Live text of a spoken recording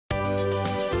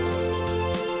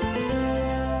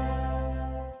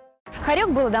Хорек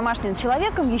был домашним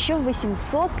человеком еще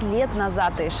 800 лет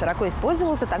назад и широко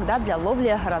использовался тогда для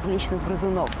ловли различных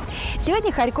грызунов.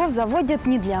 Сегодня хорьков заводят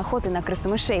не для охоты на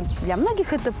крыс-мышей. Для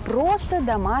многих это просто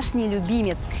домашний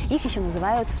любимец. Их еще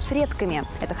называют фретками.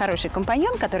 Это хороший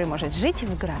компаньон, который может жить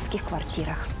в городских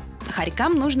квартирах.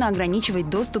 Хорькам нужно ограничивать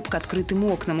доступ к открытым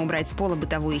окнам, убрать с пола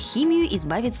бытовую химию,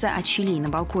 избавиться от щелей на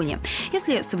балконе.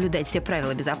 Если соблюдать все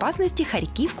правила безопасности,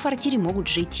 хорьки в квартире могут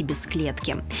жить и без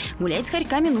клетки. Гулять с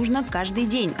хорьками нужно каждый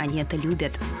день, они это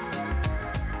любят.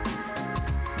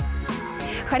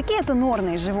 Хорьки – это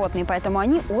норные животные, поэтому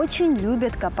они очень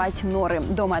любят копать норы.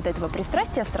 Дома от этого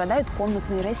пристрастия страдают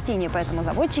комнатные растения, поэтому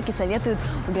заводчики советуют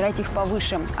убирать их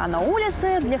повыше. А на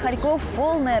улице для хорьков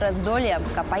полное раздолье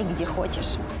 – копай где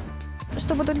хочешь.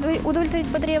 Чтобы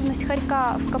удовлетворить потребность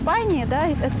хорька в копании, да,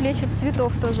 и отвлечь от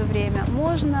цветов в то же время,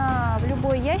 можно в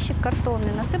любой ящик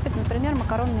картонный насыпать, например,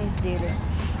 макаронные изделия.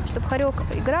 Чтобы хорек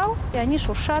играл, и они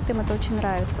шуршат, им это очень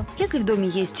нравится. Если в доме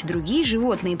есть другие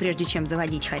животные, прежде чем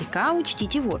заводить хорька,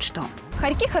 учтите вот что.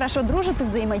 Хорьки хорошо дружат и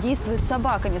взаимодействуют с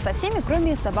собаками, со всеми,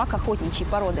 кроме собак охотничьей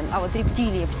породы. А вот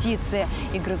рептилии, птицы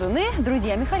и грызуны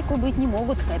друзьями хорьку быть не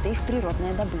могут. Это их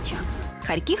природная добыча.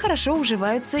 Хорьки хорошо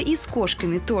уживаются и с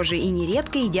кошками тоже, и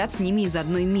нередко едят с ними из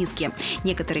одной миски.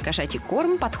 Некоторый кошачий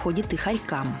корм подходит и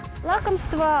хорькам.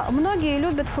 Лакомства. Многие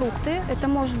любят фрукты. Это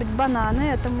может быть бананы,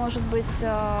 это может быть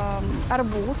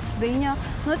арбуз, дыня.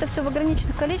 Но это все в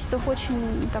ограниченных количествах, очень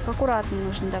так аккуратно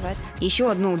нужно давать. Еще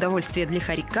одно удовольствие для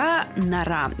хорька –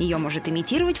 нора. Ее может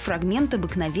имитировать фрагмент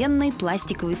обыкновенной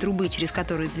пластиковой трубы, через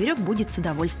которую зверек будет с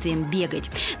удовольствием бегать.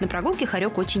 На прогулке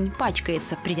хорек очень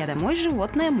пачкается. Придя домой,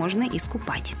 животное можно искупать.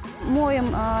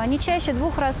 Моем не чаще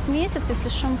 2 раз в месяц, если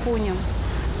с шампунем.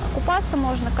 Купаться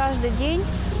можно каждый день.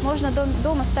 Можно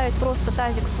дома ставить просто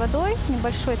тазик с водой,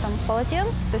 небольшой там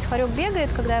полотенце. То есть хорек бегает,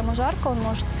 когда ему жарко, он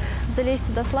может залезть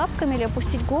туда с лапками или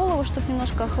опустить голову, чтобы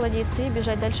немножко охладиться, и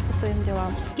бежать дальше по своим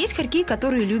делам. Есть хорьки,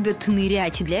 которые любят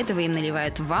нырять. Для этого им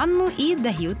наливают ванну и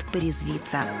дают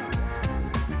порезвиться.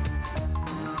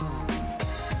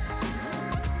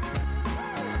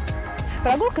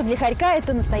 Прогулка для хорька –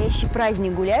 это настоящий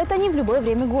праздник. Гуляют они в любое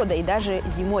время года и даже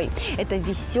зимой. Это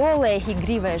веселое,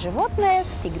 игривое животное,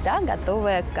 всегда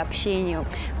готовое к общению.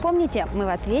 Помните, мы в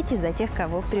ответе за тех,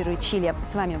 кого приручили.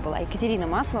 С вами была Екатерина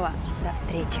Маслова. До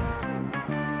встречи.